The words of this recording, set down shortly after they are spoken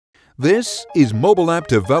This is Mobile App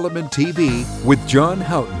Development TV with John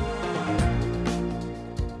Houghton.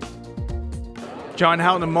 John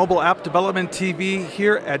Houghton of Mobile App Development TV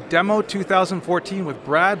here at Demo 2014 with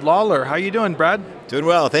Brad Lawler. How you doing, Brad? Doing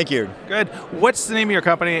well, thank you. Good. What's the name of your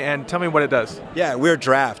company, and tell me what it does? Yeah, we're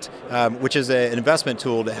Draft, which is an investment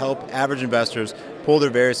tool to help average investors pull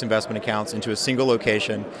their various investment accounts into a single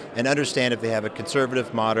location and understand if they have a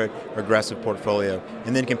conservative, moderate, or aggressive portfolio,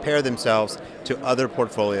 and then compare themselves to other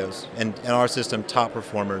portfolios and in our system, top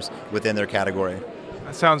performers within their category.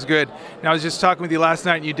 That sounds good. Now, I was just talking with you last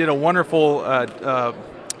night, and you did a wonderful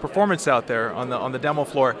performance out there on the demo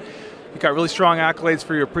floor. You got really strong accolades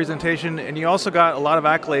for your presentation, and you also got a lot of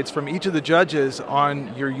accolades from each of the judges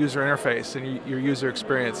on your user interface and your user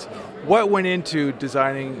experience. What went into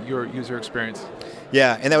designing your user experience?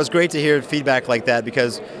 Yeah, and that was great to hear feedback like that,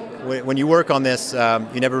 because when you work on this,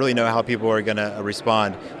 you never really know how people are going to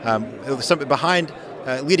respond.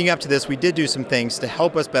 Leading up to this, we did do some things to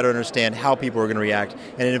help us better understand how people are going to react,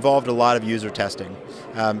 and it involved a lot of user testing,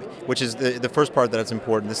 which is the first part that's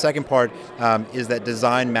important. The second part is that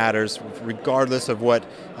design matters regardless of what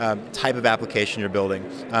type of application you're building.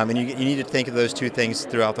 And you need to think of those two things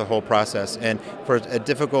throughout the whole process. And for a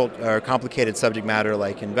difficult or complicated subject matter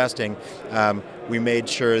like investing, we made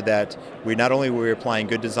sure that we not only were applying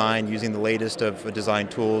good design using the latest of design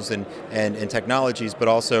tools and technologies, but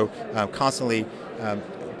also constantly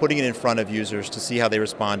putting it in front of users to see how they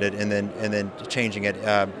responded, and then changing it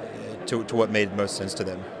to what made most sense to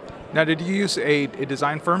them. Now, did you use a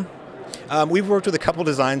design firm? We've worked with a couple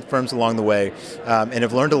design firms along the way, and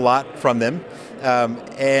have learned a lot from them.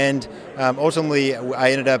 Ultimately,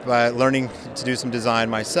 I ended up learning to do some design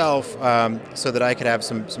myself, so that I could have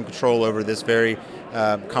some control over this very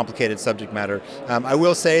complicated subject matter. I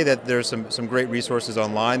will say that there's some great resources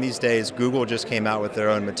online these days. Google just came out with their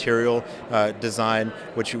own material design,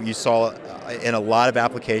 which you saw in a lot of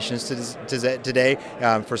applications today.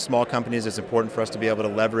 For small companies, it's important for us to be able to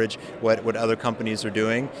leverage what other companies are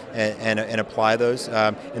doing and apply those.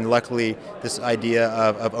 And luckily, this idea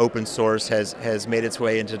of open source has made its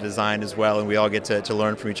way into design as well, and we all get to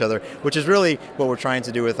learn from each other, which is really what we're trying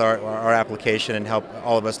to do with our application, and help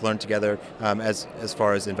all of us learn together as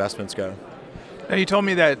far as investments go. Now, you told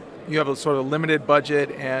me that you have a sort of limited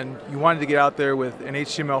budget and you wanted to get out there with an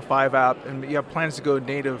HTML5 app, and you have plans to go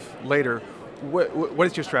native later. What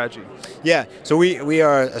is your strategy? Yeah, so we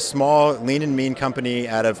are a small, lean and mean company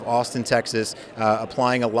out of Austin, Texas,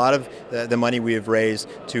 applying a lot of the money we have raised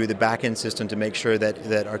to the back-end system to make sure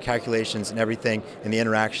that our calculations and everything and the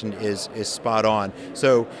interaction is spot on.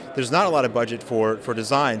 So there's not a lot of budget for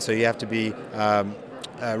design, so you have to be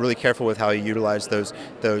really careful with how you utilize those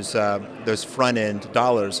front-end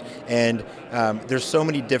dollars. And there's so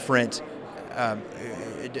many different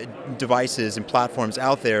devices and platforms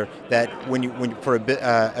out there that when for a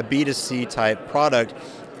B2C type product,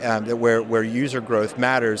 where user growth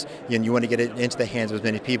matters, and you want to get it into the hands of as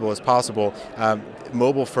many people as possible,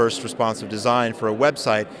 mobile-first responsive design for a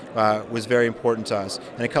website was very important to us.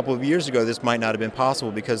 And a couple of years ago, this might not have been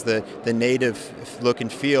possible because the native look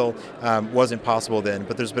and feel wasn't possible then.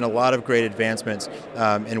 But there's been a lot of great advancements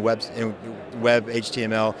in web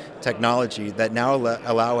HTML technology that now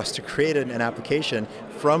allow us to create an application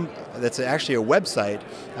that's actually a website,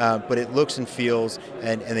 but it looks and feels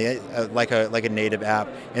like a native app.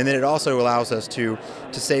 And then it also allows us to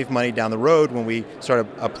save money down the road when we start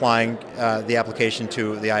applying the application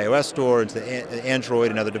to the iOS store and to the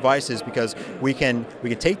Android and other devices, because we can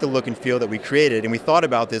take the look and feel that we created, and we thought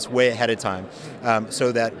about this way ahead of time,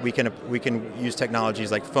 so that we can use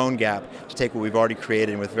technologies like PhoneGap to take what we've already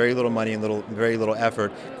created, and with very little money and very little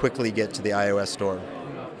effort, quickly get to the iOS store.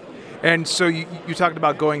 And so you talked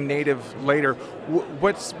about going native later.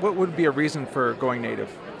 What would be a reason for going native?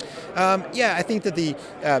 I think that the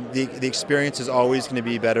experience is always going to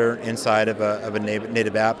be better inside of a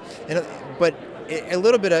native app, but a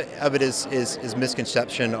little bit of it is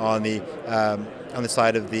misconception on the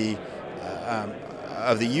side of the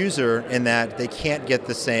user, in that they can't get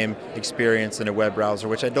the same experience in a web browser,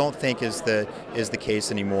 which I don't think is the case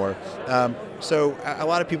anymore. So a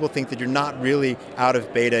lot of people think that you're not really out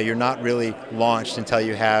of beta, you're not really launched until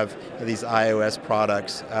you have these iOS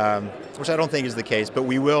products, which I don't think is the case. But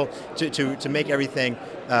we will, to make everything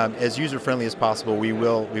as user-friendly as possible, we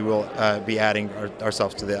will be adding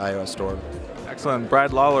ourselves to the iOS store. Excellent.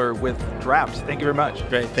 Brad Lawler with Draft. Thank you very much.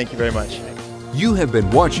 Great. Thank you very much. You have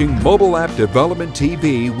been watching Mobile App Development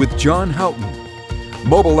TV with John Houghton.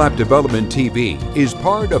 Mobile App Development TV is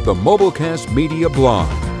part of the Mobilecast Media blog.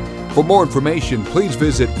 For more information, please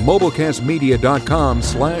visit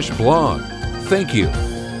mobilecastmedia.com/blog. Thank you.